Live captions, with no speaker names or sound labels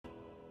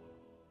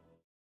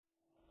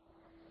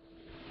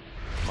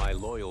My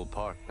loyal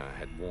partner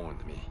had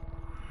warned me.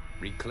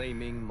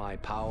 Reclaiming my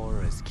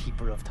power as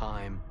Keeper of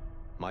Time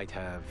might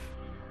have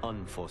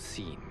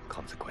unforeseen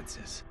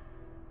consequences.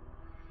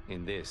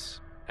 In this,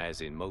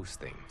 as in most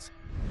things,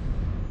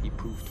 he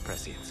proved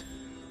prescient.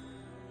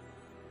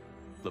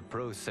 The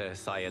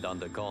process I had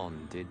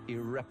undergone did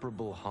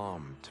irreparable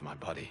harm to my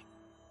body.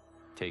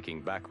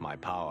 Taking back my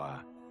power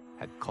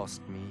had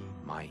cost me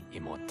my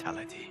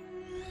immortality.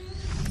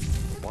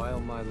 While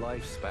my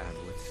lifespan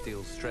would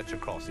still stretch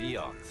across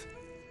eons,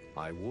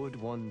 I would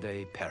one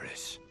day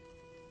perish.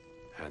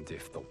 And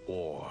if the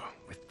war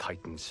with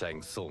Titan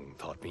Shang Tsung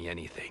taught me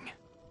anything,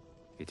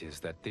 it is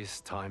that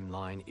this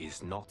timeline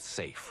is not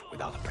safe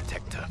without a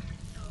protector.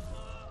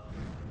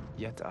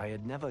 Yet I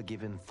had never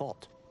given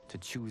thought to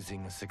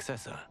choosing a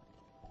successor.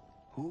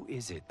 Who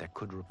is it that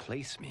could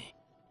replace me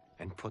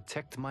and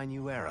protect my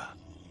new era?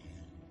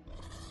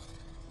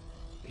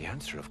 The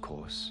answer, of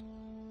course,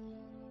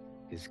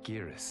 is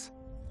Geras.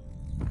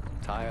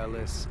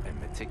 Tireless and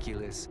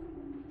meticulous,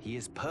 he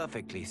is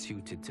perfectly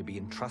suited to be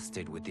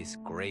entrusted with this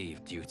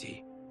grave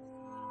duty.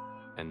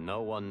 And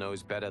no one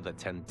knows better the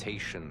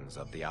temptations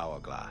of the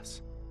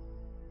hourglass.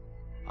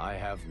 I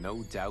have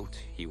no doubt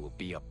he will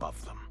be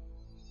above them.